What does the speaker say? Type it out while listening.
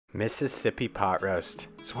Mississippi pot roast.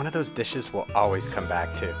 It's one of those dishes we'll always come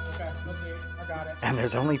back to. Okay, let's see. I got it. And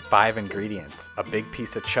there's only 5 ingredients: a big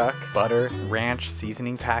piece of chuck, butter, ranch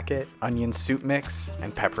seasoning packet, onion soup mix,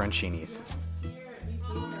 and pepperoncinis.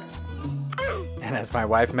 And as my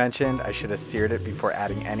wife mentioned, I should have seared it before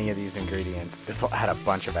adding any of these ingredients. This will add a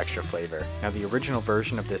bunch of extra flavor. Now, the original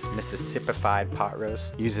version of this Mississippified pot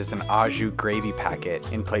roast uses an au jus gravy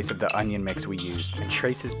packet in place of the onion mix we used, and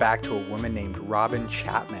traces back to a woman named Robin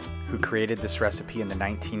Chapman, who created this recipe in the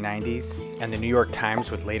 1990s. And the New York Times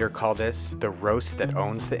would later call this the roast that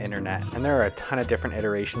owns the internet. And there are a ton of different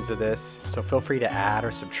iterations of this, so feel free to add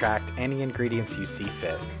or subtract any ingredients you see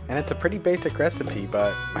fit. And it's a pretty basic recipe,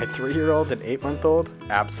 but my 3-year-old and 8-month-old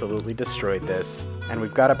absolutely destroyed this. And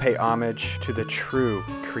we've got to pay homage to the true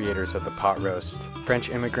creators of the pot roast, French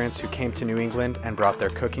immigrants who came to New England and brought their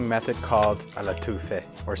cooking method called à la touffe,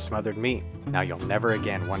 or smothered meat. Now you'll never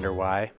again wonder why